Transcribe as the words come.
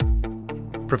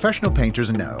Professional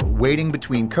painters know waiting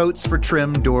between coats for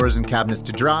trim, doors, and cabinets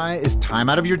to dry is time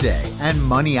out of your day and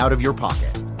money out of your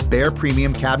pocket. Bare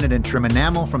Premium Cabinet and Trim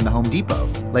Enamel from the Home Depot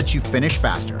lets you finish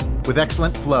faster. With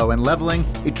excellent flow and leveling,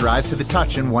 it dries to the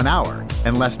touch in 1 hour,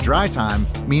 and less dry time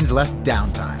means less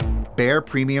downtime. Bare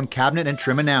Premium Cabinet and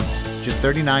Trim Enamel, just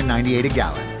 $39.98 a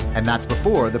gallon, and that's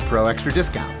before the Pro Extra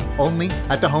discount, only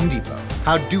at the Home Depot.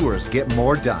 How doers get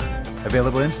more done.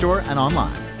 Available in-store and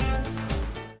online.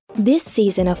 This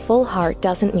season, a full heart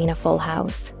doesn't mean a full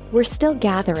house. We're still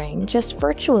gathering, just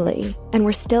virtually, and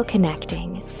we're still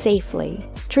connecting, safely.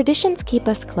 Traditions keep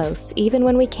us close, even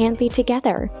when we can't be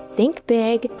together. Think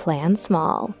big, plan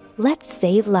small. Let's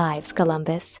save lives,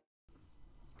 Columbus.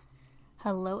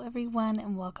 Hello, everyone,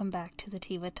 and welcome back to the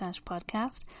Tea with Tash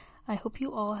podcast. I hope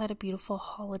you all had a beautiful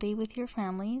holiday with your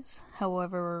families,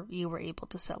 however you were able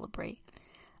to celebrate.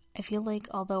 I feel like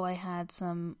although I had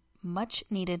some much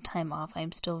needed time off,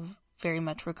 I'm still very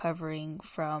much recovering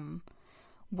from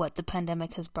what the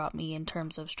pandemic has brought me in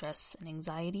terms of stress and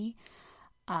anxiety.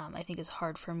 I think it's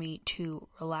hard for me to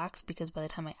relax because by the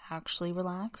time I actually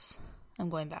relax, I'm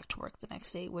going back to work the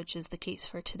next day, which is the case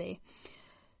for today.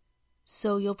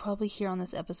 So you'll probably hear on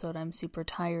this episode I'm super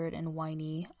tired and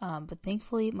whiny, but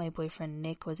thankfully my boyfriend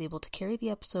Nick was able to carry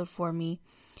the episode for me.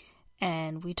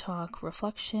 And we talk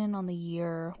reflection on the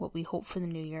year, what we hope for the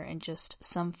new year, and just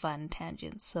some fun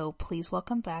tangents. So please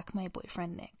welcome back my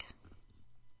boyfriend, Nick.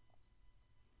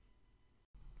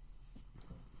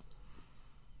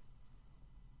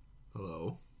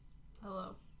 Hello.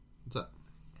 Hello. What's up?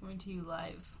 Coming to you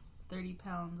live, 30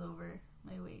 pounds over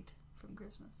my weight from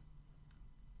Christmas.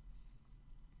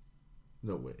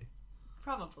 No way.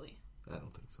 Probably. I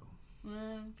don't think so.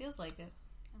 Feels like it.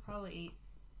 I probably ate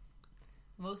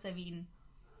most I've eaten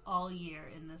all year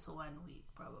in this 1 week,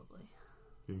 probably.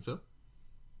 You think so?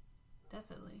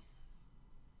 Definitely.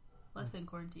 Less than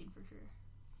quarantine, for sure.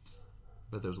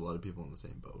 But there's a lot of people in the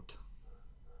same boat.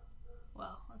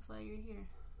 Well, that's why you're here.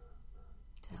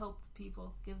 To help the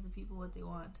people, give the people what they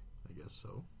want. I guess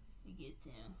so. I guess so.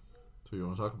 So what do you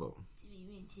want to talk about?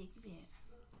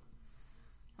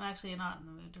 I'm actually not in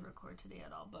the mood to record today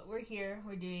at all, but we're here,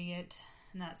 we're doing it,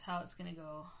 and that's how it's going to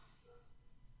go.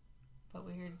 But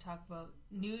we're here to talk about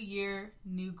new year,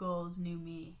 new goals, new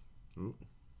me. Ooh.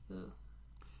 Ooh.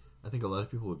 I think a lot of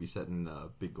people would be setting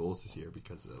big goals this year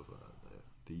because of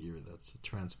the year that's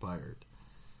transpired.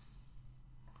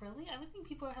 Really? I would think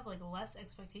people have like less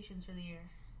expectations for the year.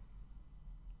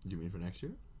 You mean for next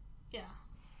year? Yeah.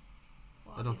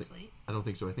 Well, I don't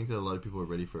think so. I think that a lot of people are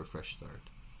ready for a fresh start.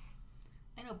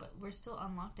 I know, but we're still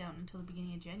on lockdown until the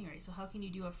beginning of January, so how can you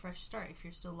do a fresh start if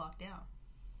you're still locked down?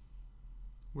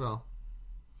 Well,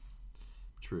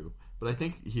 true. But I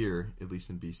think here, at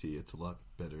least in BC, it's a lot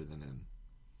better than in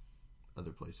other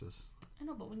places. I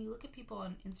know, but when you look at people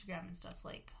on Instagram and stuff,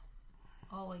 like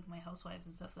all like my housewives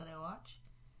and stuff that I watch,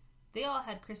 they all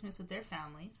had Christmas with their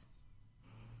families.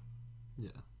 Yeah.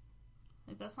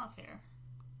 Like, that's not fair.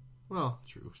 Well,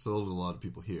 true. Still a lot of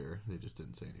people here. They just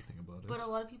didn't say anything about it. But a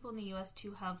lot of people in the U.S.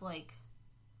 too have like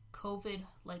COVID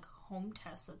like home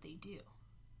tests that they do.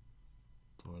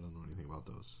 Oh, I don't know anything about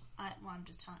those. I'm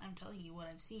telling you what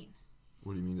I've seen.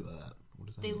 What do you mean to that? What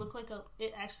does that mean? Look like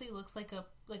it actually looks like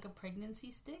a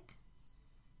pregnancy stick.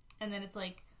 And then it's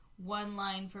like one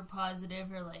line for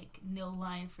positive or like no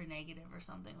line for negative or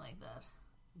something like that.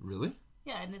 Really?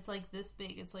 Yeah, and it's like this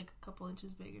big. It's like a couple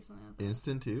inches big or something like that.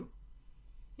 Instant too?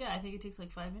 Yeah, I think it takes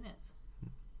like 5 minutes.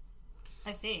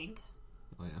 I think.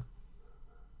 Oh, yeah?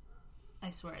 I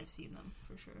swear I've seen them,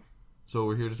 for sure. So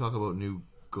we're here to talk about new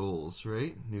goals,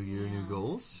 right? New year, new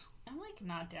goals? I'm like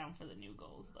not down for the new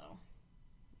goals, though.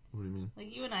 What do you mean?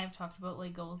 Like, you and I have talked about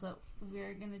like goals that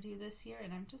we're going to do this year,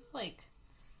 and I'm just like...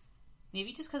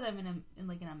 Maybe just because I'm in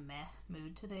a meh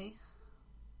mood today.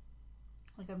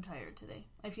 Like, I'm tired today.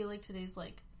 I feel like today's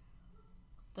like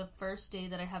the first day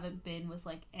that I haven't been with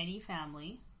like any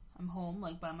family. I'm home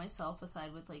like by myself,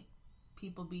 aside with like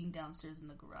people being downstairs in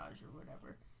the garage or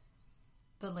whatever.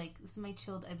 But like, this is my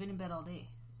chilled. I've been in bed all day.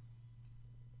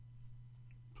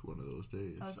 It's one of those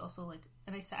days. I was also like,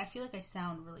 and I feel like I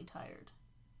sound really tired.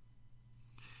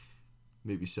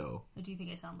 Maybe so. Or do you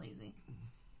think I sound lazy?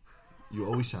 You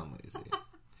always sound lazy.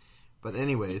 But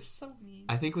anyways, so mean.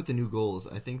 I think with the new goals,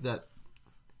 I think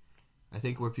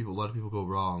where a lot of people go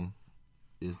wrong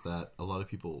is that a lot of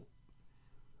people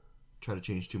try to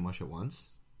change too much at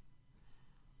once.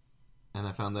 And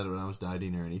I found that when I was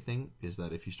dieting or anything, is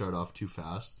that if you start off too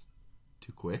fast,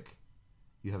 too quick,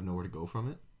 you have nowhere to go from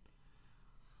it.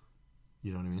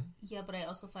 You know what I mean? Yeah, but I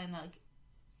also find that, like,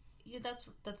 yeah,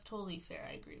 that's totally fair.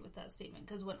 I agree with that statement.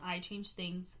 Because when I change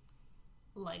things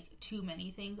like too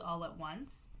many things all at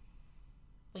once.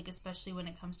 Like, especially when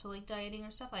it comes to like dieting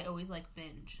or stuff, I always like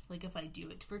binge. Like, if I do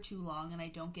it for too long and I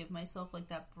don't give myself like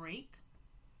that break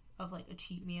of like a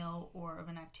cheat meal or of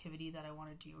an activity that I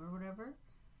want to do or whatever,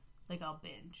 like I'll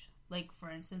binge. Like,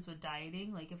 for instance, with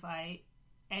dieting, like if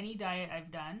any diet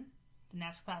I've done, the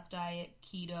naturopath diet,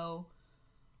 keto,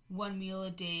 1 meal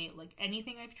a day, like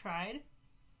anything I've tried,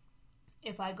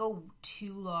 if I go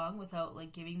too long without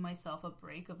like giving myself a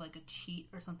break of like a cheat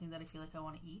or something that I feel like I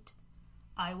want to eat,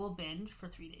 I will binge for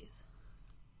 3 days.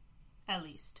 At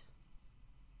least.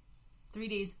 3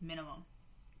 days minimum.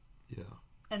 Yeah.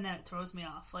 And then it throws me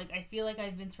off. Like, I feel like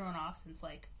I've been thrown off since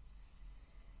like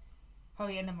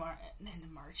probably end of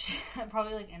March.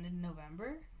 Probably like end of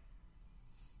November.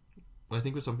 I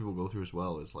think what some people go through as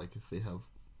well is like if they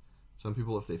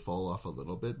fall off a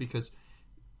little bit, because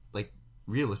like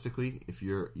realistically, if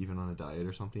you're even on a diet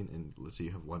or something and let's say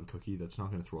you have one cookie, that's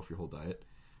not going to throw off your whole diet.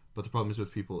 But the problem is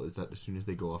with people is that as soon as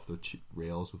they go off the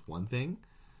rails with one thing,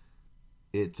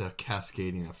 it's a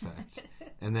cascading effect.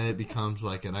 And then it becomes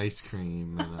like an ice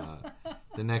cream, and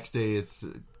the next day it's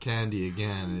candy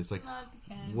again, and it's like, Not the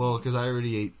candy. well, because I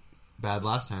already ate bad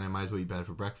last time, I might as well eat bad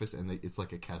for breakfast, and it's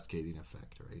like a cascading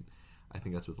effect, right? I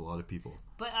think that's with a lot of people.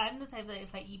 But I'm the type that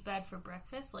if I eat bad for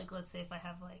breakfast, like let's say if I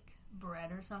have like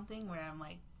bread or something where I'm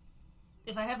like,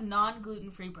 if I have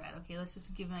non-gluten-free bread, okay, let's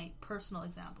just give my personal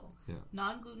example. Yeah.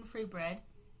 Non-gluten-free bread,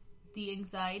 the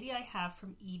anxiety I have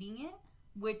from eating it,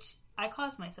 which I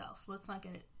cause myself, let's not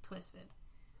get it twisted.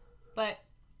 But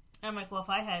I'm like, well, if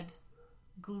I had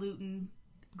glutened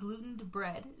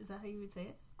bread, is that how you would say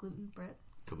it? Gluten bread?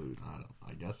 Gluten,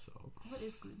 I guess so. What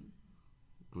is gluten?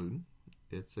 Gluten?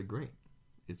 It's a grain.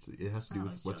 It has to do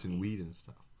with what's in wheat and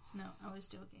stuff. No, I was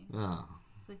joking. Oh.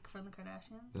 It's like from the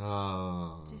Kardashians.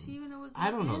 Oh. Does she even know what gluten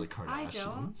I don't know is? the Kardashians. I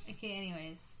don't. Okay,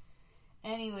 anyways,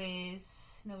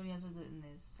 nobody knows what gluten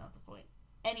is. It's not the point.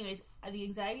 Anyways, the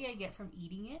anxiety I get from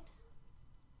eating it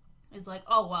is like,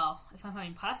 oh, well, if I'm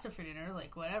having pasta for dinner,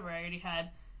 like, whatever, I already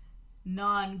had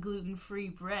non-gluten-free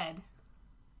bread.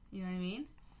 You know what I mean?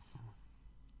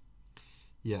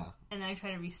 Yeah. And then I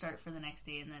try to restart for the next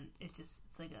day, and then it's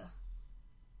like a,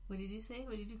 what did you say?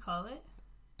 What did you call it?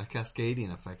 A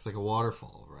cascading effect. It's like a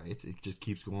waterfall, right? It just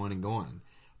keeps going and going.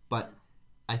 But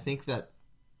I think that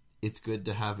it's good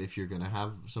to have, if you're going to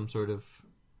have some sort of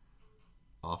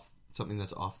something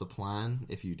that's off the plan,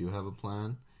 if you do have a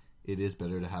plan, it is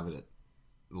better to have it at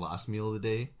the last meal of the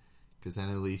day, because then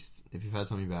at least if you've had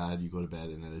something bad, you go to bed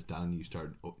and then it's done, you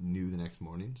start new the next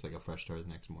morning. It's like a fresh start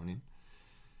the next morning.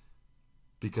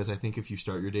 Because I think if you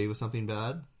start your day with something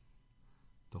bad,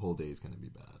 the whole day is going to be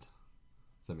bad.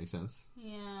 Does that make sense?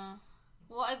 Yeah.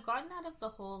 Well, I've gotten out of the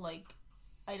whole, like,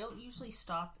 I don't usually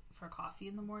stop for coffee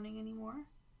in the morning anymore.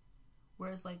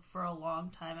 Whereas, like, for a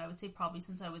long time, I would say probably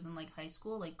since I was in, like, high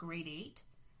school, like, grade 8,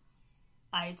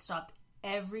 I'd stop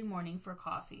every morning for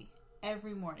coffee.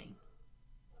 Every morning.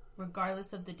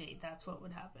 Regardless of the date, that's what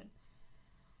would happen.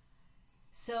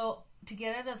 So, to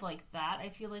get out of, like, that, I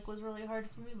feel like was really hard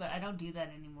for me, but I don't do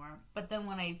that anymore. But then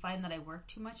when I find that I work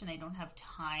too much and I don't have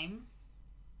time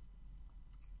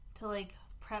to, like,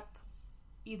 prep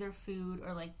either food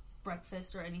or, like,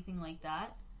 breakfast or anything like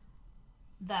that,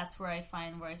 that's where I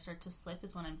find where I start to slip,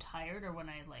 is when I'm tired or when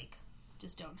I, like,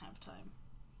 just don't have time.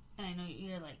 And I know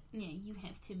you're like, yeah, you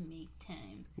have to make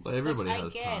time. Well, everybody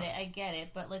has time. I get it.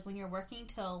 But, like, when you're working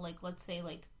till, like, let's say,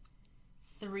 like,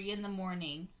 3 in the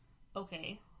morning,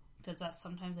 okay, because that's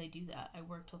sometimes I do that. I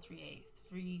work till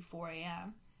 4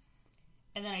 a.m.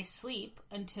 And then I sleep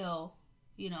until,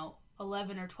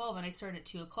 11 or 12, and I start at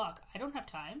 2 o'clock. I don't have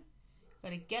time.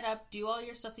 Gotta get up, do all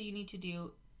your stuff that you need to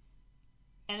do,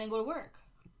 and then go to work.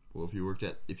 Well, if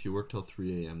you worked till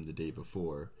 3 a.m. the day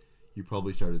before, you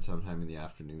probably started sometime in the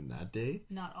afternoon that day.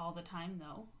 Not all the time,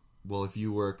 though. Well, if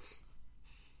you work,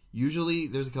 usually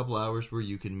there's a couple hours where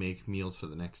you can make meals for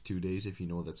the next 2 days if you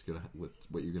know that's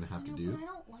what you're gonna have to do. But I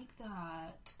don't like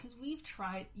that, because you've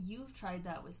tried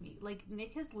that with me. Like,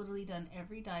 Nick has literally done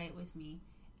every diet with me.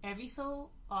 Every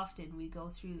so often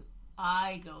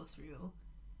I go through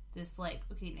this, like,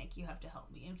 okay, Nick, you have to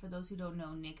help me. And for those who don't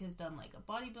know, Nick has done, like, a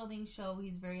bodybuilding show.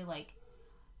 He's very, like,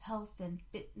 health and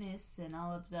fitness and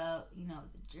all of the,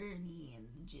 the journey and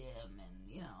the gym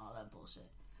and, all that bullshit.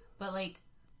 But, like,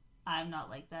 I'm not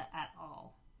like that at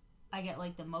all. I get,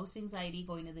 like, the most anxiety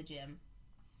going to the gym.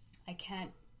 I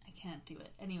can't do it.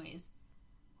 Anyways,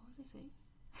 what was I saying?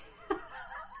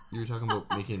 You were talking about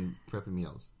prepping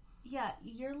meals. Yeah,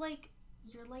 you're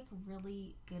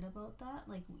really good about that.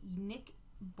 Like, Nick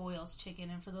boils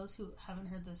chicken, and for those who haven't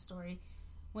heard this story,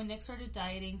 when Nick started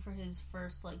dieting for his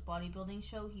first, like, bodybuilding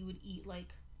show, he would eat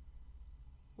like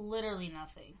literally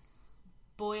nothing.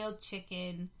 Boiled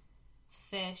chicken,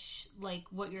 fish, like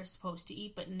what you're supposed to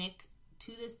eat, but Nick,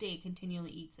 to this day,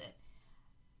 continually eats it.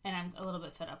 And I'm a little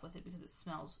bit fed up with it because it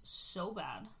smells so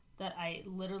bad that I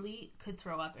literally could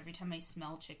throw up every time I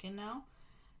smell chicken now.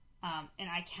 And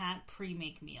I can't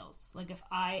pre-make meals. Like, if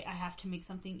I have to make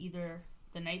something either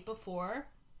the night before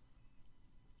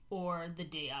or the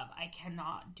day of. I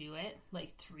cannot do it,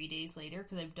 like, 3 days later,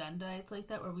 because I've done diets like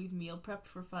that where we've meal prepped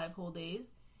for 5 whole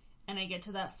days. And I get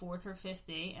to that 4th or 5th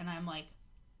day, and I'm like,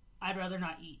 I'd rather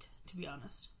not eat, to be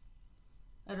honest.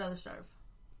 I'd rather starve.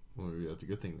 Well, maybe that's a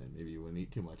good thing then. Maybe you wouldn't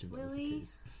eat too much if that was the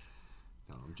case.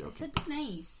 No, I'm joking. I said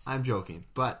nice. I'm joking,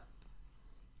 but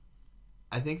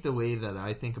I think the way that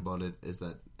I think about it is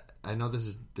that I know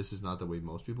this is not the way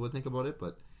most people would think about it,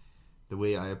 but the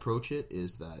way I approach it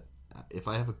is that if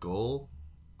I have a goal,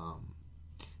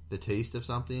 the taste of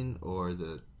something or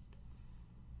the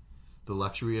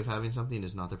luxury of having something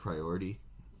is not the priority.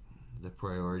 The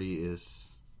priority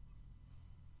is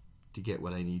to get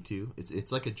what I need to.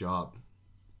 It's like a job.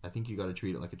 I think you got to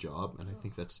treat it like a job, and I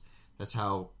think that's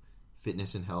how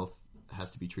fitness and health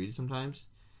has to be treated sometimes.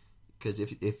 Because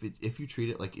if you treat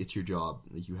it like it's your job,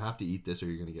 like you have to eat this or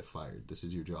you're going to get fired. This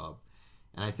is your job,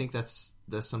 and I think that's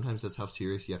sometimes that's how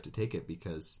serious you have to take it,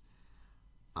 because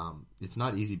it's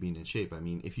not easy being in shape. I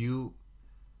mean, if you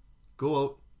go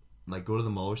out, like go to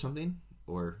the mall or something,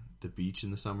 or the beach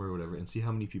in the summer or whatever, and see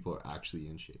how many people are actually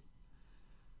in shape,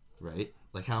 right?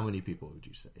 Like, how many people would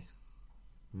you say?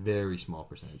 Very small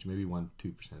percentage, maybe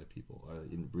 1-2% of people are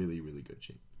in really, really good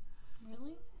shape.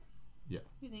 Really? Yeah.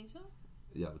 You think so?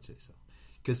 Yeah, I would say so.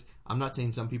 Because I'm not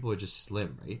saying some people are just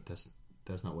slim, right? That's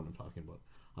not what I'm talking about.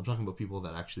 I'm talking about people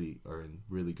that actually are in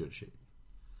really good shape.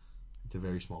 It's a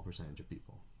very small percentage of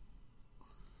people.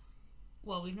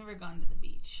 Well, we've never gone to the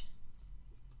beach.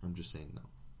 I'm just saying no.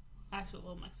 Actually,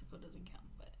 well, Mexico doesn't count,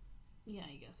 but yeah,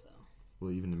 I guess so.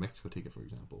 Well, even in Mexico, take it for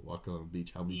example. Walk on the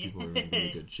beach, how many people are in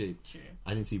really good shape? True.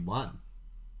 I didn't see one.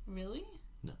 Really?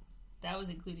 No. That was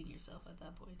including yourself at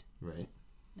that point. Right.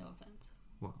 No offense.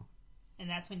 Well. And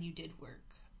that's when you did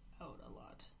work out a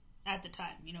lot. At the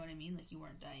time, you know what I mean? Like, you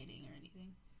weren't dieting or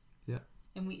anything. Yeah.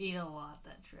 And we ate a lot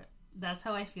that trip. That's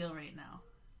how I feel right now.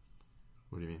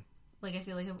 What do you mean? Like, I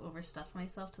feel like I've overstuffed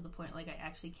myself to the point, like, I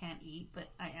actually can't eat, but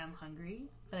I am hungry.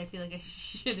 But I feel like I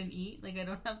shouldn't eat. Like, I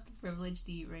don't have the privilege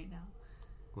to eat right now.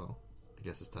 Well, I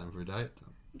guess it's time for a diet,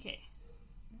 though. Okay.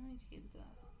 I need to get into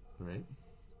that. Right.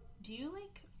 Do you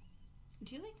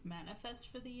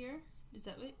manifest for the year? Is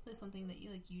that something that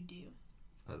you do?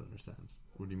 I don't understand.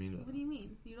 What do you mean by that? What do you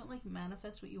mean? You don't,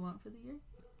 manifest what you want for the year?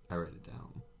 I write it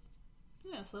down.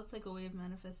 Yeah, so that's, a way of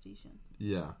manifestation.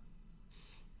 Yeah.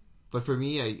 But for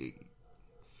me,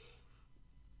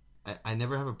 I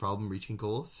never have a problem reaching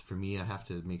goals. For me, I have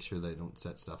to make sure that I don't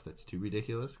set stuff that's too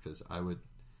ridiculous, because I would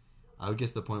get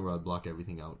to the point where I'd block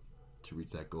everything out to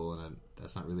reach that goal, and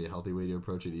that's not really a healthy way to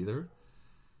approach it either.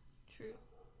 True.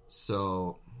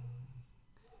 So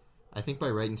I think by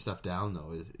writing stuff down,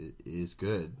 though, is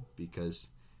good, because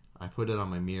I put it on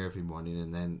my mirror every morning,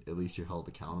 and then at least you're held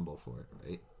accountable for it,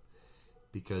 right?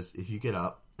 Because if you get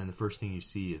up and the first thing you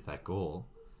see is that goal,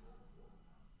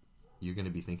 you're going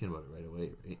to be thinking about it right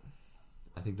away, right?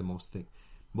 I think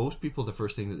most people, the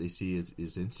first thing that they see is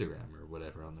Instagram or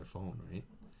whatever on their phone, right?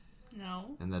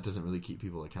 No. And that doesn't really keep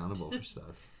people accountable for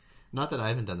stuff. Not that I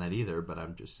haven't done that either, but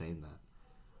I'm just saying that.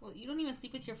 Well, you don't even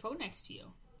sleep with your phone next to you.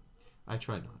 I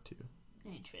try not to.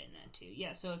 I try not to.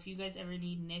 Yeah, so if you guys ever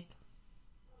need Nick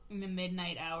in the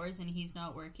midnight hours and he's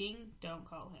not working, don't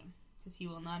call him. Because he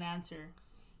will not answer,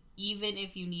 even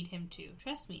if you need him to.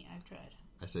 Trust me, I've tried.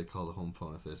 I say call the home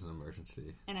phone if there's an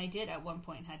emergency. And I did at one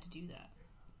point had to do that.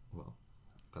 Well,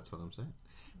 that's what I'm saying.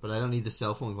 But I don't need the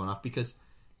cell phone going off, because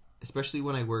especially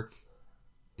when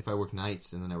if I work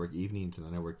nights and then I work evenings and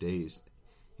then I work days,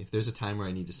 if there's a time where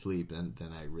I need to sleep, then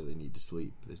I really need to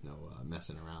sleep. There's no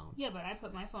messing around. Yeah, but I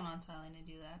put my phone on silent to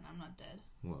do that, and I'm not dead.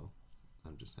 Well,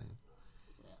 I'm just saying.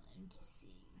 Well, I'm just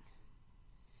saying.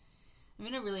 I'm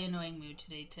in a really annoying mood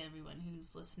today to everyone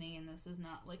who's listening, and this is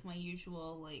not my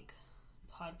usual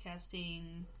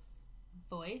podcasting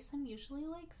voice. I'm usually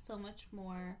so much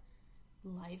more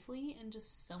lively and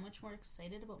just so much more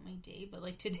excited about my day,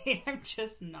 but today I'm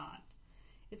just not.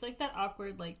 It's that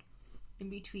awkward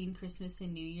in between Christmas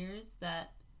and New Year's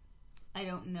that I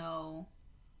don't know.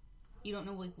 You don't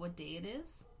know what day it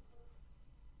is.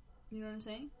 You know what I'm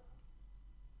saying?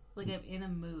 I'm in a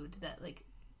mood that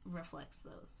reflects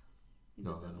those.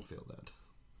 No, I don't feel that.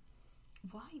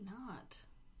 Why not?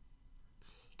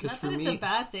 Because not that it's a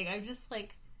bad thing. I'm just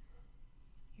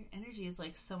your energy is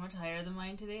so much higher than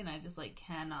mine today, and I just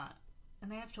cannot.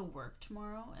 And I have to work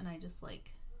tomorrow, and I just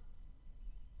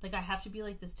Like, I have to be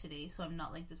like this today, so I'm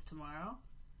not like this tomorrow.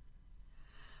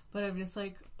 But I'm just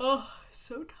like, oh,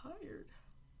 so tired.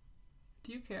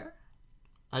 Do you care?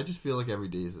 I just feel like every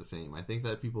day is the same. I think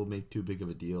that people make too big of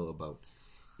a deal about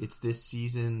it's this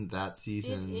season, that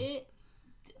season.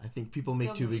 I think people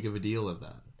make too big of a deal of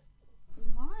that.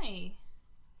 Why?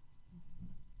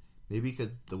 Maybe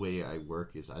because the way I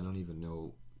work is I don't even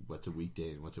know what's a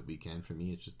weekday and what's a weekend. For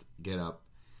me, it's just get up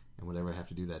and whatever I have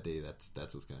to do that day, that's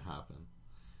what's going to happen.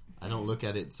 I don't look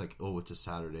at it, it's like, oh, it's a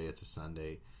Saturday, it's a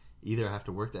Sunday. Either I have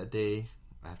to work that day,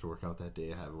 I have to work out that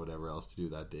day, I have whatever else to do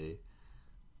that day,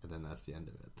 and then that's the end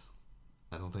of it.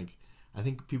 I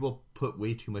think people put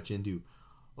way too much into,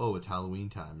 oh, it's Halloween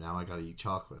time, now I gotta eat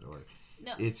chocolate, or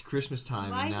no, it's Christmas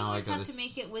time, and now I gotta... Why do you have to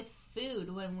make it with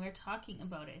food when we're talking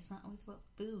about it? It's not always about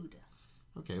food.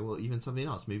 Okay, well, even something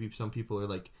else. Maybe some people are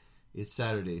like, it's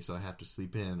Saturday, so I have to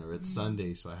sleep in, or it's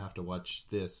Sunday, so I have to watch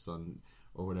this on,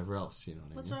 or whatever else, you know what I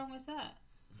mean? What's wrong with that?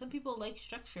 Some people like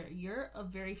structure. You're a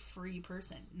very free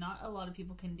person. Not a lot of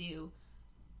people can do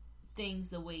things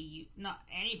the way you... Not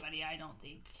anybody, I don't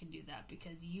think, can do that,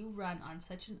 because you run on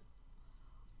such an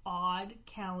odd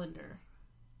calendar.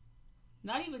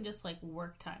 Not even just, like,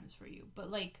 work times for you, but,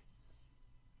 like,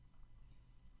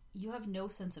 you have no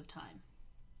sense of time,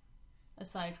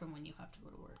 aside from when you have to go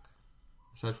to work.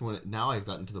 Aside from when... Now I've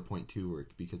gotten to the point, too, where,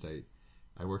 because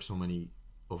I work so many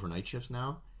overnight shifts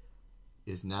now,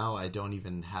 is now I don't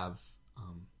even have...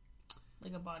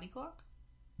 like a body clock?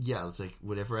 Yeah, it's like,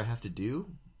 whatever I have to do,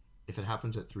 if it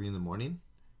happens at 3 a.m,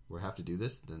 where I have to do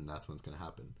this, then that's when it's going to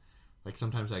happen. Like,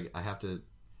 sometimes I have to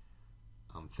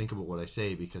think about what I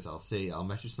say, because I'll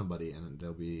message somebody, and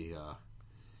they'll be...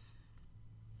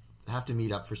 have to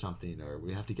meet up for something, or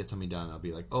we have to get something done. I'll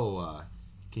be like, oh,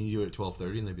 can you do it at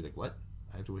 12:30? And they'll be like, what?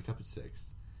 I have to wake up at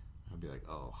 6. I'll be like,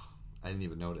 oh, I didn't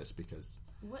even notice, because...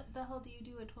 What the hell do you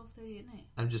do at 12:30 at night?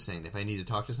 I'm just saying, if I need to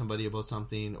talk to somebody about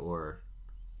something, or,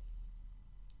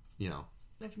 you know...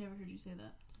 I've never heard you say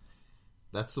that.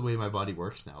 That's the way my body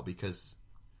works now, because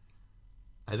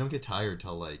I don't get tired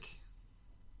till, like,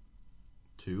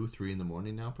 2, 3 in the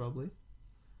morning now, probably.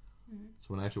 Mm-hmm. So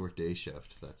when I have to work day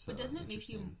shift, that's But doesn't it make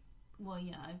you... Well,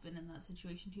 yeah, I've been in that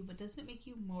situation, too, but doesn't it make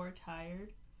you more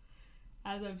tired?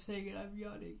 As I'm saying it, I'm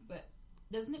yawning, but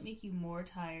doesn't it make you more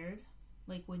tired,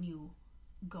 like, when you...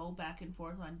 go back and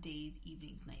forth on days,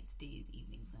 evenings, nights, days,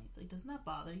 evenings, nights? Like, doesn't that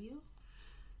bother you?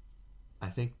 I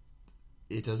think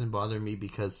it doesn't bother me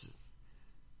because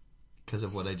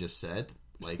of what I just said.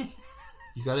 Like,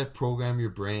 you gotta program your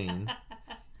brain.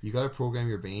 You gotta program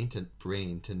your brain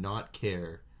to not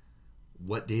care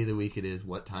what day of the week it is,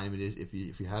 what time it is. If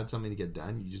you have something to get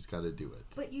done, you just gotta do it.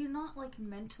 But you're not, like,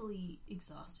 mentally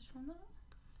exhausted from that?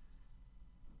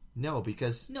 No,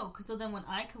 because... No, because so then when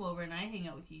I come over and I hang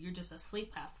out with you, you're just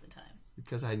asleep half the time.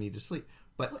 Because I need to sleep.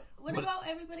 But what about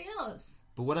everybody else?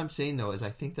 But what I'm saying, though, is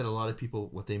I think that a lot of people,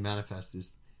 what they manifest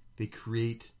is they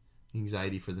create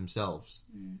anxiety for themselves.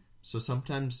 Mm. So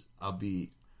sometimes I'll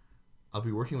be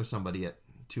working with somebody at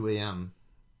 2 a.m.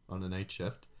 on a night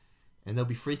shift, and they'll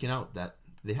be freaking out that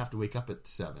they have to wake up at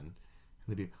 7. And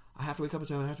they'll be, I have to wake up at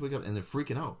 7, I have to wake up. And they're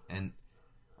freaking out. And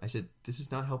I said, this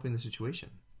is not helping the situation.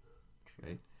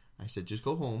 Right? I said, just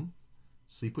go home,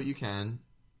 sleep what you can,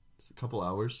 a couple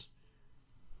hours,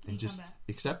 and just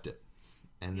accept it.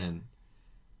 And then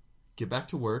get back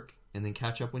to work, and then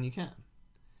catch up when you can.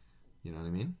 You know what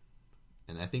I mean?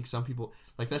 And I think some people,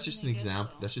 like, that's just an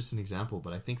example. So. That's just an example,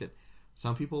 but I think that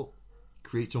some people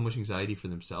create so much anxiety for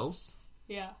themselves.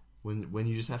 Yeah. When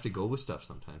you just have to go with stuff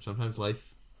sometimes. Sometimes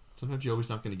you're always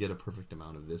not going to get a perfect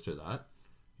amount of this or that.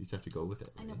 You just have to go with it.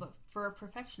 Right? I know, but for a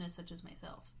perfectionist such as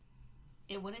myself,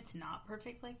 when it's not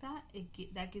perfect like that,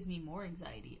 that gives me more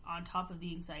anxiety on top of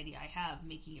the anxiety I have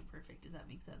making it perfect. Does that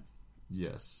make sense?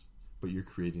 Yes, but you're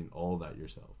creating all that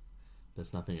yourself.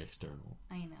 That's nothing external.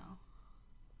 I know.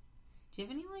 Do you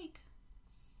have any, like,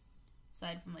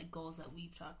 aside from, like, goals that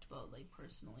we've talked about, like,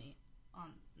 personally,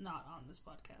 not on this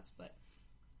podcast, but,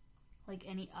 like,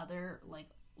 any other, like,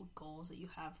 goals that you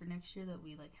have for next year that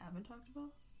we, like, haven't talked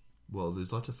about? Well,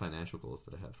 there's lots of financial goals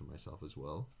that I have for myself as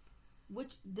well.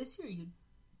 Which, this year,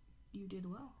 you did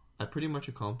well. I pretty much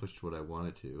accomplished what I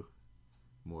wanted to,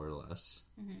 more or less.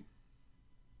 Mm-hmm.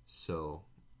 So,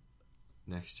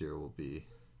 next year will be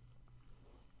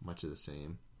much of the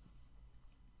same.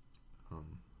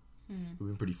 We've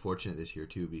been pretty fortunate this year,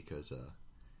 too, because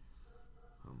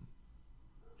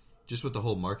just with the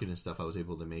whole market and stuff, I was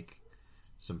able to make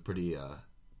some pretty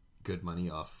good money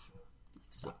off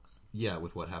stocks. Yeah,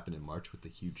 with what happened in March with the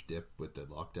huge dip, with the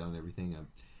lockdown and everything.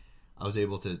 I was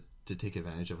able to take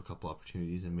advantage of a couple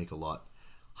opportunities and make a lot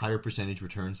higher percentage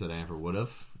returns than I ever would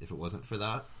have if it wasn't for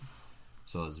that.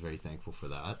 So I was very thankful for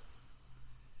that.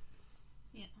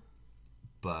 Yeah.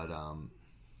 But,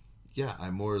 yeah, I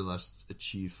more or less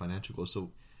achieved financial goals.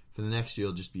 So for the next year,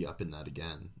 I'll just be upping that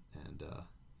again. And, do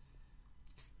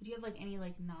you have, like, any,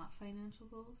 like, not financial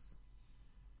goals?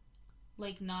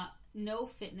 Like, no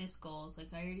fitness goals.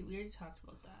 Like, we already talked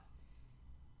about that.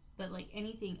 But, like,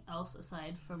 anything else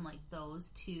aside from, like,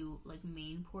 those two, like,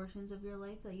 main portions of your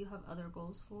life that you have other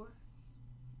goals for?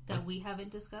 That we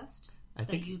haven't discussed?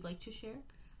 That you'd like to share?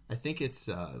 I think it's,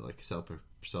 like,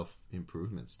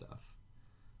 self-improvement stuff.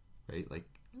 Right? Like...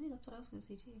 Really? That's what I was going to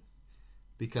say, too.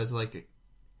 Because, like...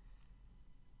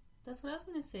 That's what I was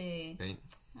going to say. Right?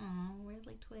 Aw, we're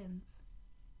like twins.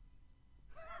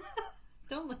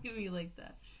 Don't look at me like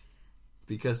that.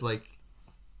 Because, like,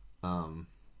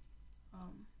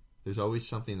 there's always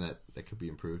something that could be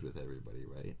improved with everybody,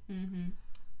 right? Mm-hmm.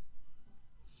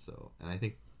 So, and I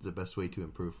think the best way to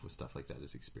improve with stuff like that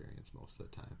is experience most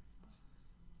of the time.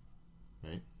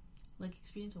 Right? Like,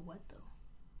 experience of what, though?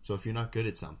 So if you're not good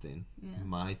at something,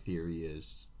 my theory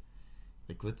is,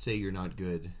 like, let's say you're not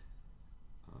good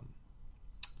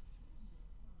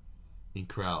in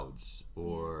crowds,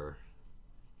 or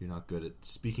you're not good at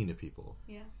speaking to people.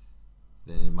 Yeah.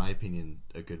 Then, in my opinion,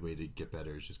 a good way to get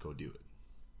better is just go do it.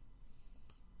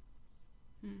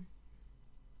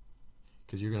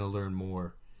 Because you're going to learn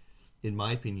more. In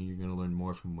my opinion, you're going to learn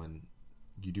more from when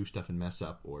you do stuff and mess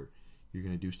up, or you're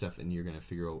going to do stuff and you're going to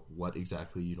figure out what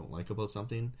exactly you don't like about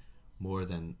something, more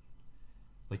than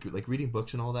like reading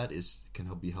books and all that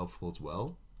can be helpful as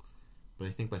well. But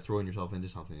I think by throwing yourself into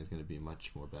something is going to be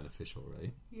much more beneficial,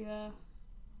 right? Yeah.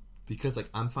 Because, like,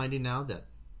 I'm finding now that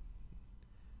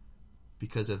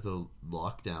because of the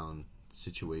lockdown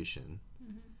situation,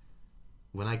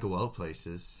 when I go out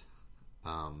places,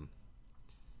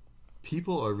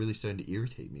 people are really starting to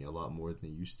irritate me a lot more than they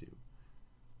used to.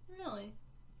 Really?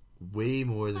 Way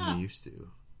more than they used to.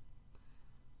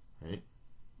 Right?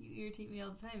 You irritate me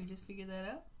all the time. You just figured that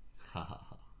out? Ha ha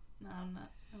ha. No, I'm not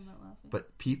laughing.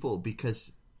 But people,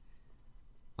 because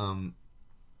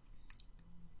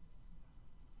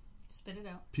spit it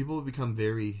out. People have become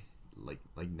very like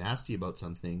nasty about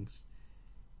some things,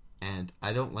 and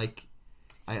I don't like.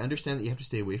 I understand that you have to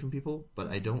stay away from people,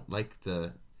 but I don't like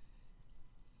the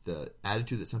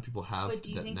attitude that some people have. But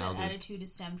do you think that attitude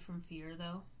is stemmed from fear,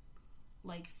 though?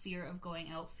 Like fear of going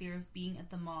out, fear of being at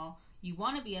the mall. You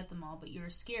want to be at the mall, but you're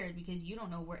scared because you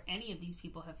don't know where any of these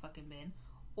people have fucking been.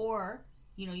 Or,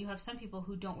 you know, you have some people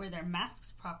who don't wear their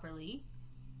masks properly.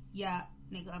 Yeah,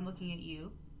 Nicolas, I'm looking at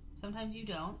you. Sometimes you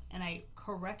don't, and I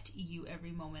correct you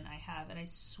every moment I have, and I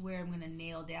swear I'm going to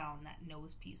nail down that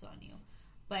nose piece on you.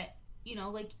 But, you know,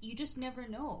 like, you just never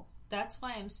know. That's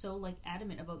why I'm so, like,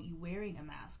 adamant about you wearing a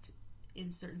mask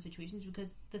in certain situations,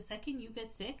 because the second you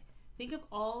get sick, think of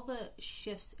all the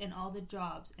shifts and all the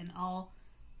jobs and all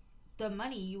the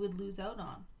money you would lose out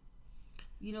on.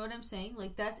 You know what I'm saying?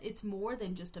 Like, it's more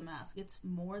than just a mask. It's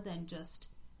more than just,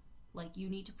 like, you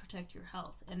need to protect your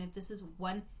health. And if this is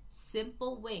one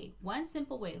simple way,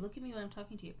 look at me when I'm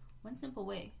talking to you, one simple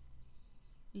way,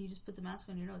 and you just put the mask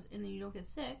on your nose, and then you don't get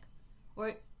sick,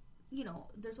 or, you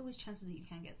know, there's always chances that you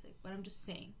can get sick, but I'm just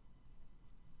saying.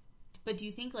 But do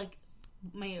you think, like,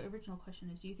 my original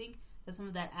question is, do you think that some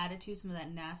of that attitude, some of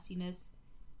that nastiness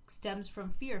stems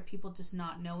from fear, people just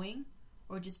not knowing,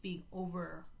 or just being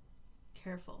over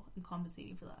careful and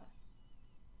compensating for that?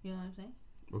 You know what I'm saying?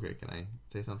 Okay, can I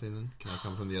say something then? Can I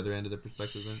come from the other end of the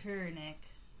perspective then? Sure, Nick.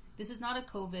 This is not a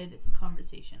COVID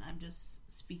conversation. I'm just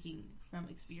speaking from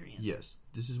experience. Yes,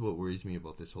 this is what worries me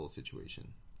about this whole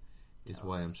situation. It's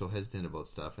why I'm so hesitant about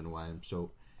stuff, and why I'm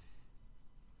so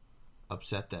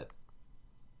upset that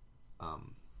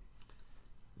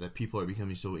that people are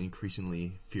becoming so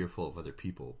increasingly fearful of other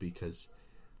people. Because,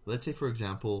 let's say, for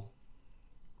example,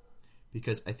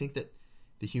 because I think that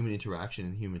the human interaction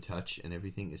and human touch and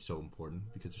everything is so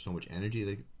important, because there's so much energy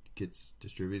that gets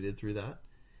distributed through that.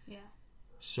 Yeah.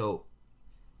 So,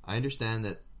 I understand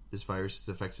that this virus has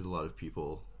affected a lot of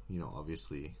people, you know,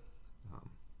 obviously,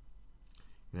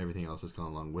 and everything else that's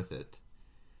gone along with it.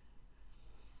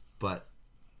 But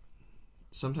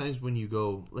sometimes when you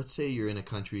go, let's say you're in a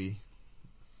country,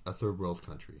 a third world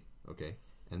country, okay,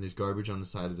 and there's garbage on the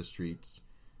side of the streets.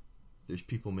 There's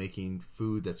people making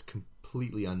food that's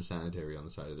completely unsanitary on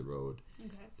the side of the road.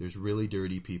 Okay. There's really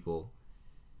dirty people.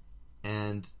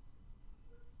 And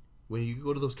when you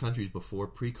go to those countries before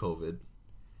pre-COVID,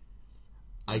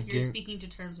 you're speaking to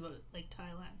terms about, like,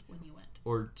 Thailand when you went.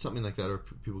 Or something like that, or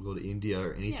people go to India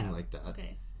or anything like that.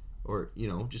 Okay. Or, you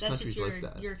know, just countries like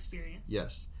that. Your experience.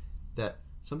 Yes. That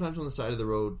sometimes on the side of the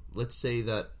road, let's say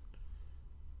that,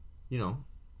 you know,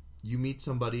 you meet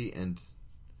somebody and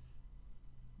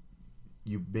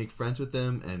you make friends with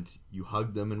them and you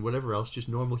hug them and whatever else, just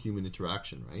normal human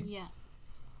interaction, right? Yeah.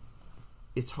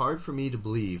 It's hard for me to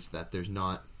believe that there's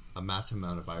not a massive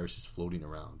amount of viruses floating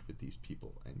around with these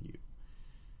people and you.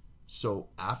 So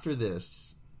after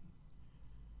this,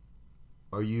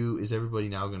 is everybody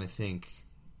now going to think,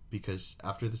 because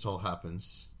after this all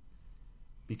happens,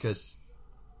 because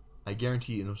I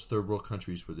guarantee in those third world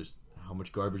countries where there's how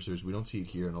much garbage there's, we don't see it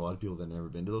here, and a lot of people that have never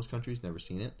been to those countries, never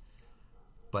seen it,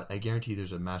 but I guarantee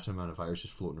there's a massive amount of viruses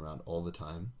floating around all the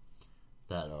time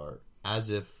that are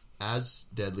as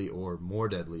deadly or more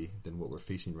deadly than what we're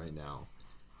facing right now.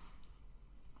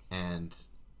 And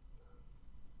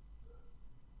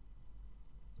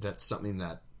that's something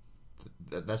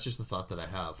that's just the thought that I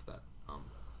have, that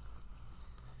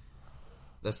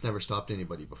that's never stopped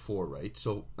anybody before, right?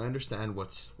 So I understand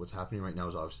what's happening right now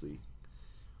is obviously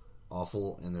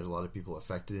awful, and there's a lot of people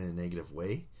affected in a negative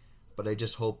way, but I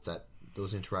just hope that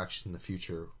those interactions in the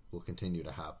future will continue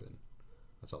to happen.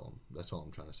 That's all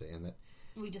I'm trying to say. And that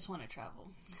we just want to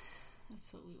travel.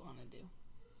 That's what we want to do.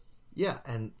 Yeah,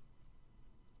 and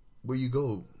when you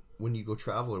go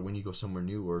travel, or when you go somewhere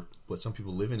new, or what some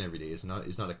people live in every day is not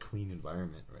a clean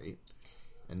environment, right?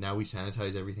 And now we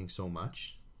sanitize everything so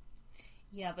much.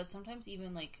 Yeah, but sometimes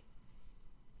even like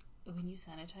when you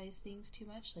sanitize things too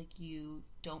much, like you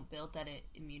don't build that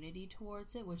immunity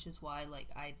towards it, which is why like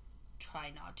I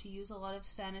try not to use a lot of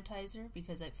sanitizer,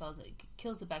 because it feels like it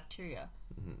kills the bacteria,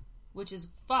 which is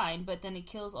fine, but then it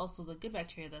kills also the good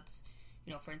bacteria that's,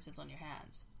 for instance, on your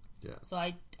hands. Yeah. So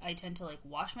I tend to like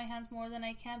wash my hands more than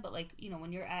I can, but like,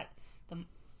 when you're at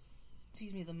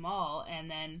the mall, and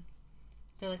then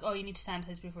they're like, oh, you need to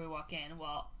sanitize before you walk in.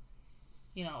 Well,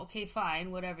 okay, fine,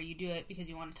 whatever, you do it because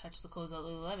you want to touch the clothes at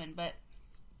Lululemon, but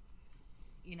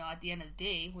at the end of the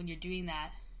day, when you're doing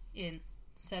that in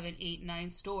 7, 8,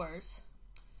 9 stores,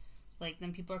 like,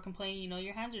 then people are complaining,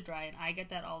 your hands are dry, and I get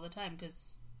that all the time,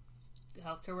 because the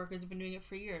healthcare workers have been doing it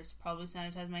for years. Probably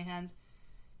sanitize my hands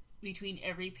between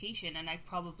every patient, and I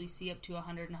probably see up to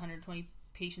 100 and 120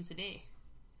 patients a day.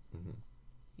 Mm-hmm.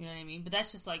 You know what I mean? But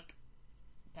that's just like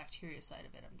bacteria side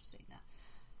of it. I'm just saying that.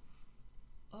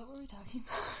 What were we talking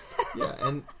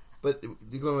about? But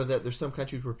going with that, there's some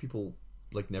countries where people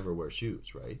like never wear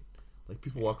shoes, right? Like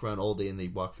people walk around all day and they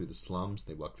walk through the slums,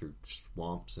 they walk through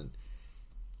swamps, and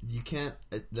you can't.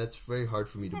 That's very hard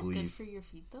for me to believe. Good for your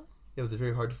feet, though. Yeah, but it's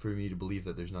very hard for me to believe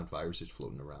that there's not viruses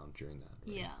floating around during that.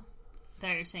 Right? Yeah,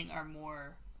 that you're saying are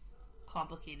more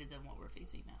complicated than what we're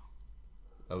facing now.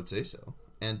 I would say so,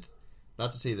 and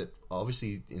not to say that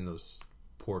obviously in those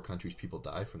poor countries people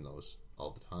die from those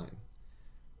all the time,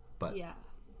 but yeah,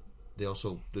 there's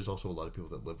also a lot of people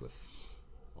that live with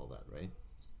all that, right?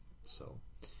 So.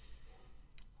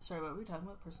 Sorry, what were we talking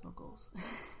about? Personal goals.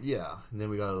 Yeah, and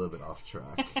then we got a little bit off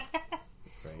track.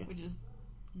 Right? Which is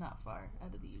not far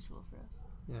out of the usual for us.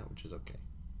 Yeah, which is okay.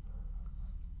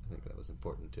 I think that was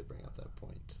important to bring up that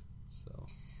point. So.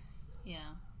 Yeah.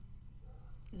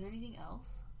 Is there anything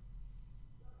else?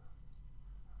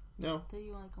 No. That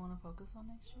you want to focus on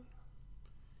next year?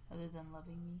 Other than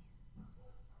loving me?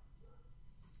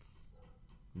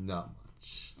 Not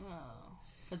much. Oh.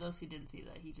 For those who didn't see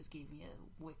that, he just gave me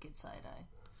a wicked side eye.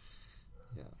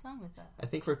 Yeah. What's wrong with that? I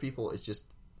think for people, it's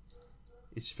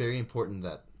very important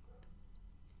that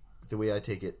the way I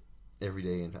take it every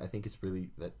day, and I think it's really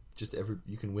that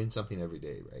you can win something every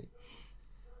day, right?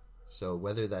 So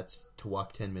whether that's to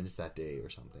walk 10 minutes that day or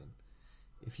something,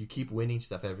 if you keep winning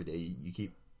stuff every day, you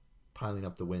keep piling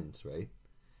up the wins, right?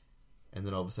 And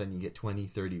then all of a sudden you get 20,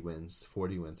 30 wins,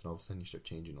 40 wins, and all of a sudden you start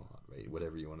changing a lot, right?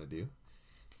 Whatever you want to do.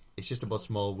 It's just about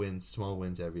small wins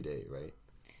every day, right?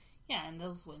 Yeah, and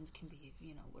those wins can be,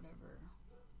 whatever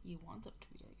you want them to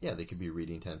be, I guess. Yeah, they could be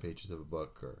reading 10 pages of a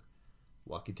book, or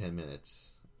walking 10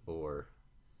 minutes, or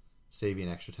saving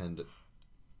an extra $10,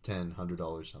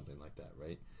 $100, something like that,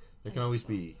 right? There can always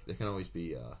be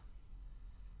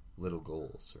little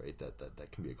goals, right?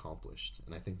 That can be accomplished,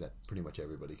 and I think that pretty much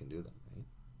everybody can do them, right?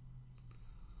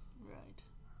 Right.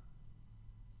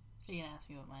 Are you gonna ask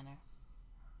me what mine are?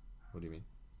 What do you mean?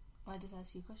 Well, I just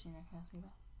asked you a question. You're gonna ask me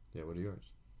about. Yeah, what are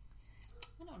yours?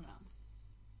 I don't know.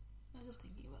 I was just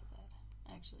thinking about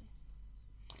that, actually.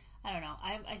 I don't know.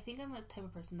 I think I'm a type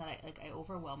of person that I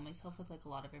overwhelm myself with a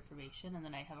lot of information, and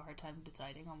then I have a hard time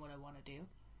deciding on what I want to do.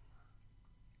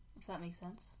 Does that make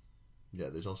sense? Yeah,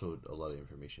 there's also a lot of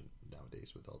information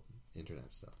nowadays with all the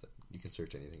internet stuff that you can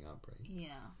search anything up, right?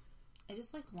 Yeah. I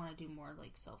just want to do more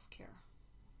self-care.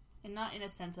 And not in a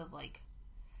sense of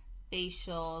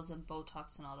facials and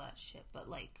Botox and all that shit, but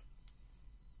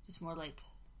just more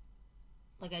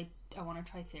I want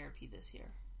to try therapy this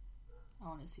year. I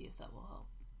want to see if that will help.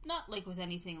 not like with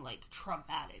anything like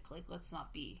traumatic. Like, let's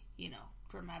not be,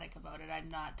 dramatic about it. I'm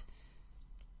not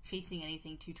facing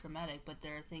anything too traumatic, but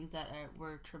there are things that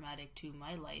were traumatic to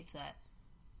my life that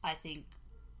I think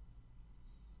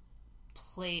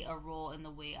play a role in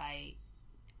the way I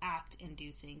act and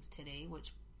do things today,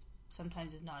 which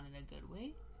sometimes is not in a good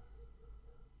way.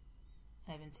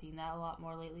 I've been seeing that a lot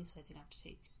more lately, so I think I have to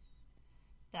take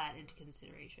that into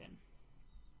consideration.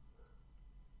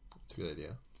 It's a good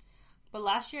idea. But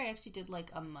last year I actually did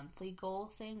like a monthly goal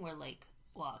thing where like,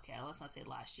 well, okay, let's not say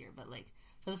last year, but like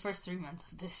for the first 3 months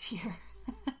of this year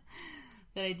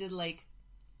that I did like,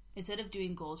 instead of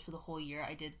doing goals for the whole year,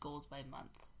 I did goals by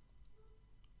month.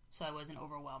 So I wasn't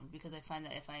overwhelmed, because I find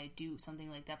that if I do something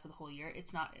like that for the whole year,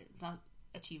 it's not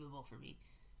achievable for me.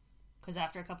 Because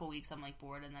after a couple weeks, I'm like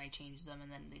bored, and then I change them, and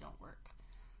then they don't work.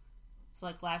 So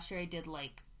like last year I did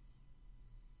like,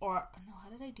 or no, how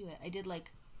did I do it? I did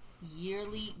like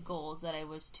yearly goals that I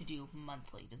was to do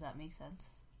monthly. Does that make sense?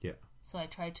 Yeah. So I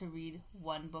tried to read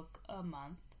 1 book a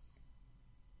month,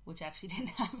 which actually didn't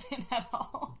happen at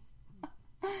all.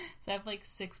 So I have like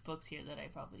 6 books here that I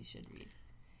probably should read.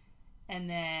 And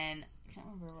then, I can't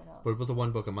remember what else. But with the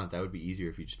 1 book a month, that would be easier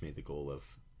if you just made the goal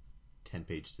of 10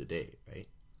 pages a day, right?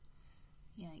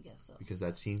 Yeah, I guess so. Because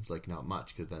that seems like not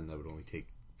much, because then that would only take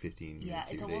 15 minutes. Yeah,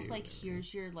 it's almost like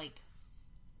here's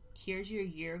your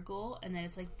year goal, and then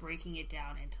it's like breaking it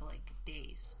down into like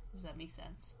days. Does that make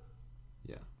sense?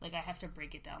 Yeah. Like I have to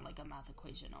break it down like a math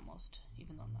equation almost,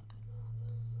 even though I'm not good.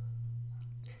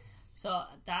 So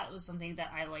that was something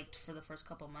that I liked for the first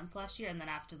couple months last year, and then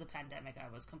after the pandemic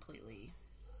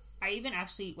I even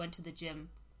actually went to the gym.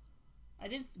 I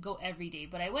didn't go every day,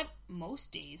 but I went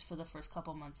most days for the first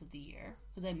couple months of the year,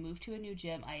 because I moved to a new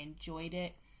gym. I enjoyed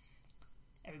it.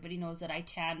 Everybody knows that I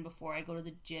tan before I go to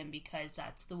the gym, because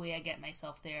that's the way I get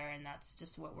myself there, and that's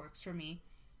just what works for me.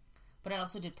 But I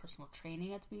also did personal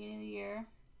training at the beginning of the year.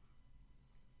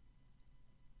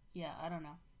 Yeah, I don't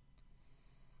know.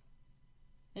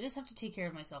 I just have to take care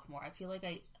of myself more. I feel like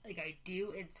I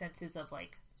do in senses of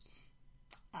like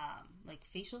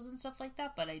facials and stuff like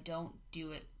that, but I don't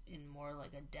do it in more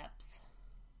like a depth.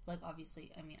 Like,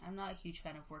 obviously, I mean, I'm not a huge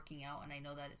fan of working out, and I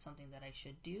know that it's something that I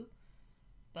should do,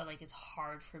 but like it's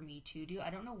hard for me to do. I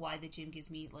don't know why the gym gives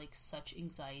me like such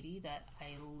anxiety that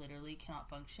I literally cannot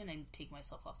function and take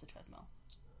myself off the treadmill.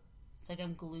 It's like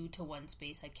I'm glued to one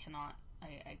space. I cannot.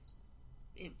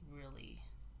 It really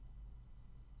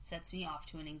sets me off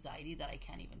to an anxiety that I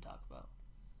can't even talk about.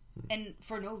 And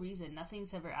for no reason.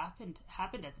 Nothing's ever happened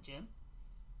at the gym.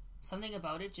 Something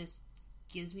about it just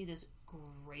gives me this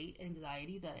great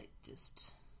anxiety that it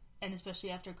just... And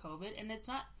especially after COVID. And I'm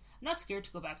not scared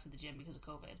to go back to the gym because of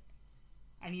COVID.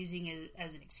 I'm using it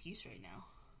as an excuse right now.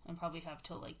 I probably have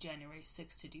till like January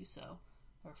 6th to do so.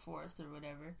 Or 4th or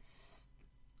whatever.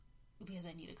 Because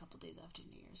I need a couple days after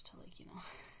New Year's to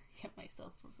get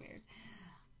myself prepared.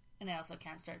 And I also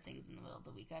can't start things in the middle of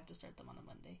the week. I have to start them on a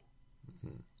Monday.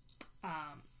 Mm-hmm.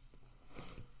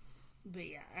 But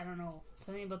yeah, I don't know.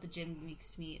 Something about the gym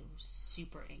makes me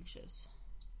super anxious.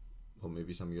 Well,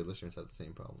 maybe some of your listeners have the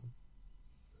same problem.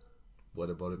 What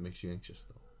about it makes you anxious,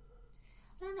 though?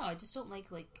 I don't know. I just don't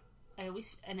like I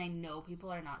always, and I know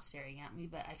people are not staring at me,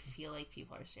 but I feel like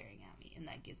people are staring at me, and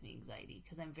that gives me anxiety,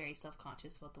 because I'm very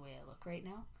self-conscious about the way I look right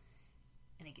now,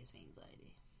 and it gives me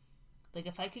anxiety. Like,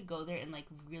 if I could go there in, like,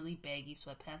 really baggy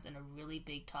sweatpants and a really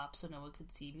big top so no one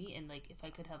could see me, and, like, if I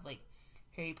could have, like,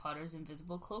 Harry Potter's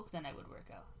invisible cloak, then I would work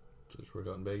out. So just work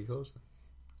out in baggy clothes then?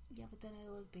 Yeah, but then I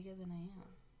look bigger than I am.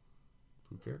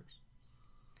 Who cares?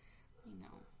 I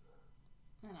know.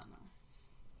 I don't know.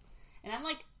 And I'm,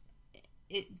 like,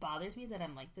 it bothers me that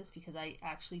I'm like this, because I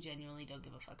actually genuinely don't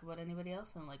give a fuck about anybody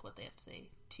else and, like, what they have to say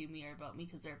to me or about me,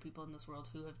 because there are people in this world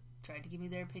who have tried to give me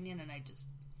their opinion, and I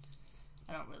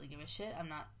don't really give a shit. I'm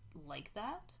not like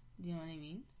that. Do you know what I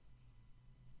mean?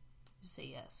 Just say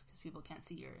yes, because people can't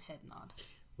see your head nod.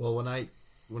 Well, when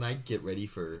I get ready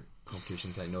for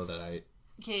competitions, I know that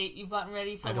Okay, you've gotten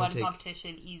ready for one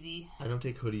competition. Easy. I don't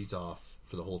take hoodies off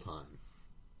for the whole time.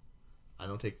 I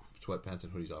don't take sweatpants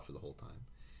and hoodies off for the whole time.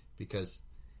 Because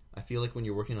I feel like when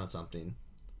you're working on something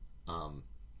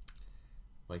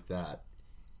like that,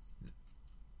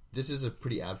 this is a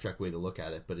pretty abstract way to look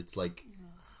at it, but it's like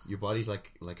your body's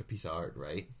like a piece of art,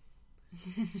 right?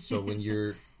 So when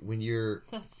you're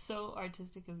that's so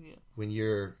artistic of you. When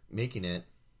you're making it,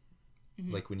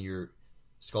 like when you're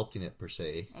sculpting it per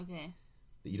se, okay,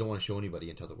 that you don't want to show anybody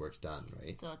until the work's done,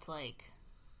 right? So it's like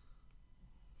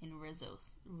in Rizzo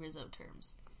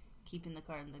terms, keeping the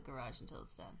car in the garage until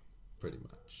it's done. Pretty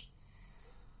much.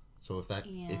 So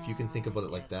if you can think about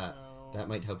it like that, that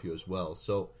might help you as well.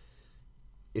 So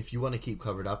if you want to keep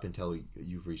covered up until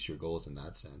you've reached your goals in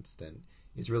that sense, then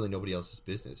it's really nobody else's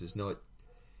business. It's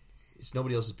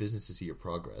nobody else's business to see your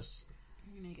progress.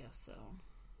 I guess so.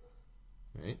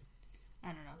 Right? I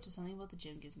don't know. Just something about the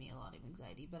gym gives me a lot of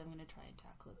anxiety, but I'm going to try and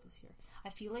tackle it this year. I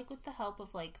feel like with the help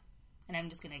of, like, and I'm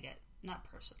just going to get, not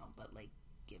personal, but, like,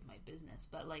 give my business,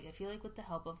 but, like, I feel like with the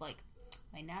help of, like,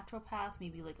 my naturopath,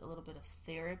 maybe, like, a little bit of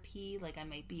therapy, like, I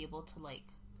might be able to, like,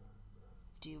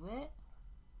 do it.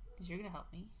 Because you're going to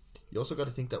help me. You also got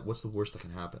to think that what's the worst that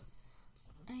can happen?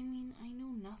 I mean, I know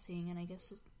nothing, and I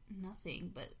guess it's nothing,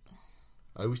 but...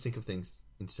 I always think of things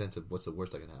in the sense of what's the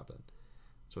worst that can happen.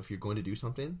 So if you're going to do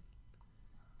something,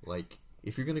 like,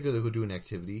 if you're going to go do an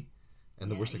activity,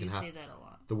 and the worst that can happen... you say that a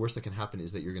lot. The worst that can happen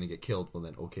is that you're going to get killed, well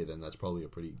then, okay, then that's probably a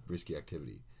pretty risky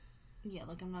activity. Yeah,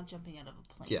 like, I'm not jumping out of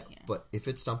a plane here. But if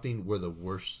it's something where the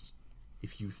worst...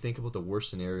 If you think about the worst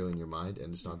scenario in your mind,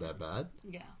 and it's not that bad...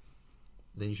 Yeah.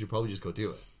 Then you should probably just go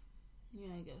do it.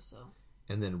 Yeah, I guess so.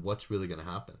 And then what's really going to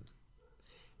happen?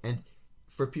 And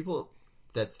for people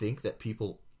that think that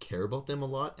people care about them a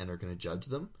lot and are going to judge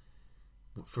them,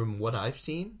 from what I've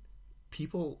seen,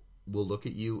 people will look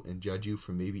at you and judge you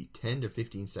for maybe 10 to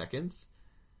 15 seconds,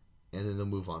 and then they'll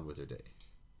move on with their day.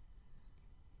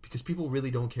 Because people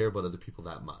really don't care about other people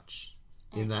that much.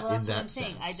 That's what I'm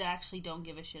saying. I actually don't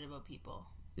give a shit about people.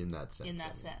 In that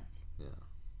sense. Yeah.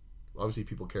 Obviously,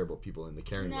 people care about people in the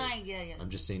caring way. Yeah. I'm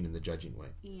just saying in the judging way.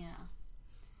 Yeah.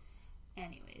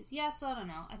 Anyways, yeah, so I don't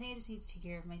know. I think I just need to take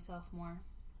care of myself more.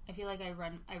 I feel like I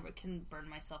can burn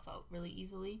myself out really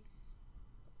easily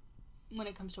when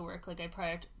it comes to work. Like, I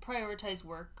prioritize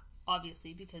work,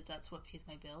 obviously, because that's what pays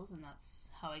my bills, and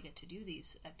that's how I get to do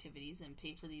these activities and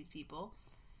pay for these people.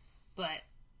 But,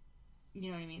 you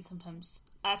know what I mean? Sometimes,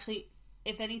 actually...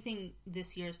 If anything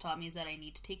this year has taught me is that I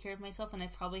need to take care of myself, and I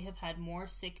probably have had more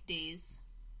sick days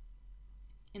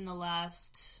in the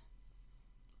last,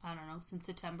 I don't know, since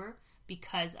September,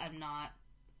 because I'm not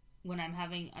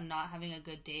having a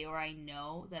good day, or I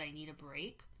know that I need a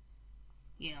break.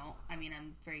 You know, I mean,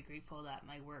 I'm very grateful that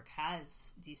my work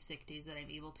has these sick days that I'm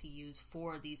able to use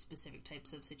for these specific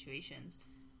types of situations.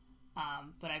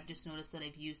 But I've just noticed that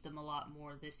I've used them a lot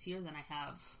more this year than I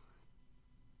have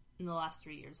in the last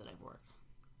 3 years that I've worked.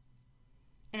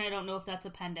 And I don't know if that's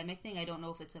a pandemic thing. I don't know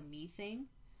if it's a me thing,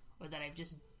 or that I've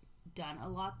just done a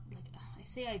lot. Like, I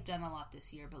say I've done a lot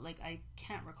this year, but, like, I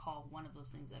can't recall one of those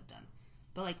things I've done.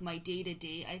 But, like, my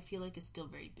day-to-day, I feel like is still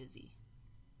very busy.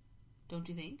 Don't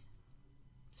you think?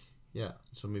 Yeah.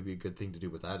 So maybe a good thing to do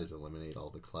with that is eliminate all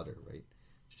the clutter, right?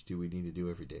 Just do what we need to do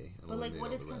every day. But, like,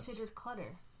 what is considered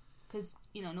clutter? Because,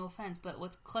 you know, no offense, but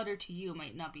what's clutter to you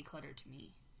might not be clutter to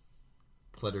me.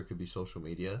 Clutter could be social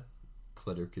media.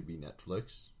 Clutter could be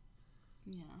Netflix.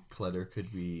 Yeah. Clutter could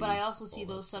be... But I also see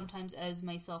those sometimes as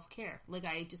my self-care. Like,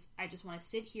 I just want to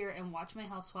sit here and watch my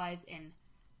housewives,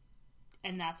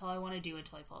 and that's all I want to do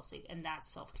until I fall asleep. And that's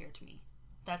self-care to me.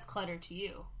 That's clutter to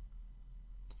you.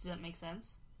 Does that make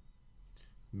sense?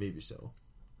 Maybe so.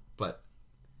 But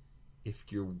if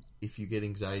you get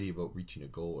anxiety about reaching a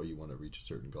goal, or you want to reach a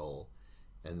certain goal,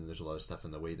 and then there's a lot of stuff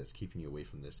in the way that's keeping you away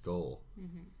from this goal...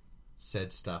 Mm-hmm.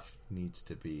 Said stuff needs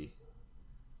to be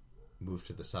moved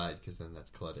to the side, because then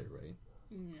that's clutter, right?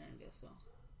 Yeah, I guess so.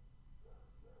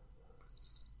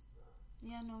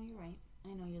 Yeah, no, you're right.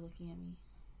 I know you're looking at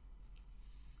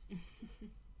me.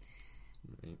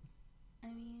 Right. I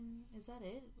mean, is that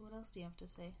it? What else do you have to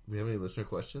say? We have any listener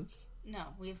questions?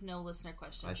 No, we have no listener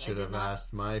questions. I should have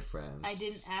asked my friends. I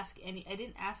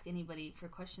didn't ask anybody for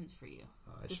questions for you.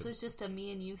 This was just a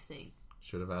me and you thing.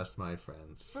 Should have asked my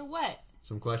friends. For what?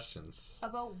 Some questions.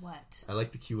 About what? I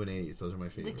like the Q&As. Those are my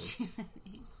favorites. The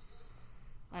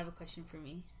Q&A. I have a question for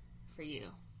you.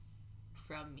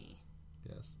 From me.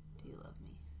 Yes. Do you love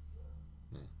me?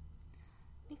 Yeah.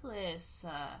 Nicolas,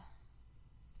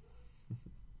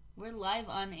 we're live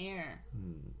on air.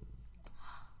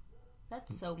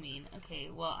 That's so mean. Okay,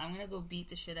 well, I'm gonna go beat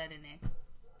the shit out of Nick.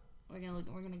 We're gonna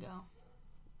go. We're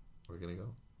gonna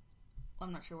go? Well,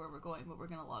 I'm not sure where we're going, but we're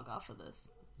gonna log off of this.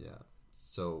 Yeah.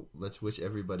 So let's wish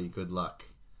everybody good luck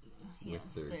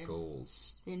with their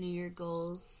goals. Their New Year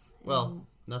goals. Well,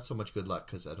 not so much good luck,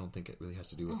 because I don't think it really has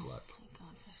to do with luck. Oh my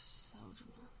God, we're so...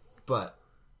 But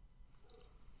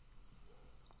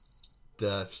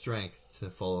the strength to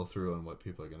follow through on what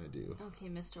people are going to do. Okay,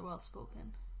 Mr.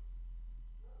 Well-Spoken.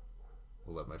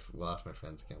 We'll ask my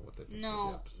friends again what they think of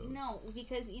the episode. No,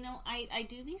 because, you know, I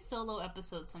do these solo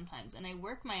episodes sometimes, and I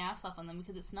work my ass off on them,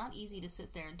 because it's not easy to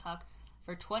sit there and talk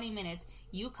for 20 minutes.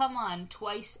 You come on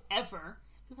twice ever.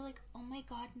 People are like, oh my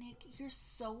God, Nick, you're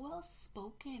so well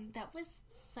spoken. That was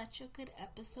such a good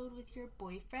episode with your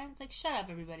boyfriend. It's like, shut up,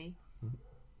 everybody.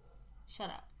 Shut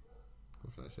up.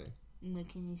 What can I say? What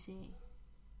can you say?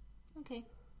 Okay.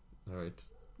 All right.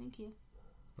 Thank you.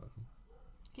 Welcome.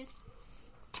 Kiss.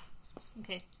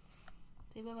 Okay.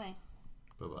 Say bye-bye.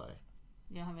 Bye-bye.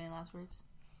 You don't have any last words?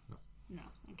 No. No.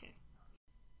 Okay.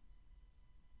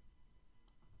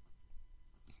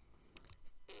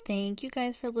 Thank you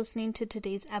guys for listening to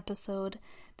today's episode.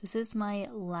 This is my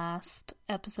last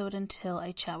episode until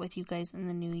I chat with you guys in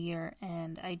the new year,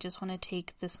 and I just want to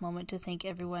take this moment to thank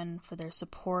everyone for their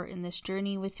support in this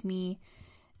journey with me.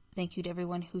 Thank you to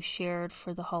everyone who shared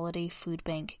for the Holiday Food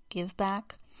Bank Give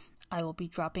Back. I will be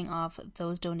dropping off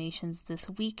those donations this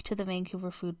week to the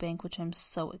Vancouver Food Bank, which I'm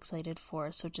so excited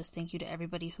for. So just thank you to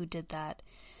everybody who did that.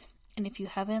 And if you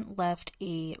haven't left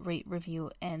a rate,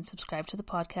 review, and subscribe to the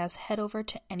podcast, head over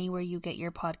to anywhere you get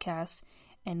your podcasts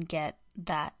and get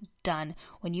that done.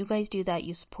 When you guys do that,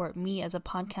 you support me as a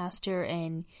podcaster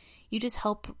and you just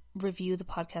help review the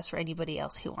podcast for anybody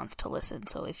else who wants to listen.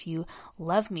 So if you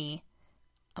love me,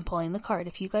 I'm pulling the card.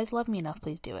 If you guys love me enough,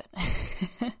 please do it.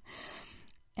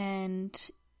 And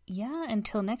yeah,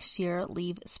 until next year,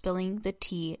 leave spilling the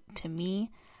tea to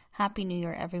me. Happy New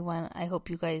Year, everyone. I hope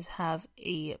you guys have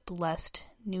a blessed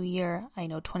new year. I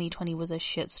know 2020 was a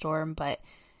shitstorm, but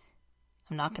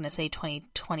I'm not going to say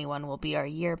 2021 will be our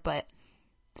year, but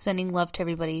sending love to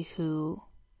everybody who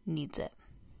needs it.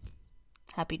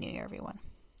 Happy New Year, everyone.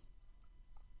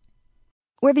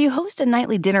 Whether you host a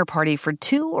nightly dinner party for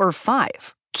 2 or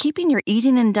 5, keeping your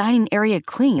eating and dining area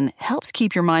clean helps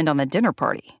keep your mind on the dinner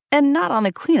party and not on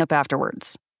the cleanup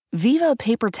afterwards. Viva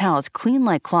paper towels clean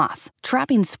like cloth,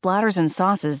 trapping splatters and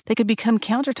sauces that could become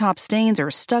countertop stains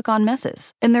or stuck on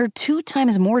messes. And they're 2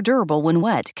 times more durable when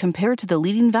wet compared to the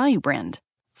leading value brand.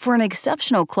 For an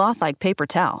exceptional cloth-like paper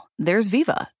towel, there's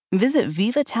Viva. Visit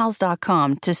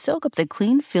vivatowels.com to soak up the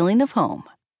clean feeling of home.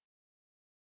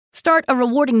 Start a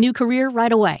rewarding new career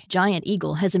right away. Giant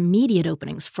Eagle has immediate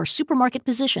openings for supermarket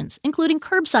positions, including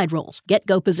curbside roles,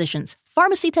 get-go positions,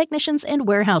 pharmacy technicians, and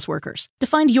warehouse workers. To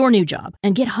find your new job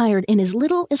and get hired in as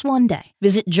little as 1 day,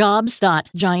 visit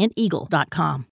jobs.gianteagle.com.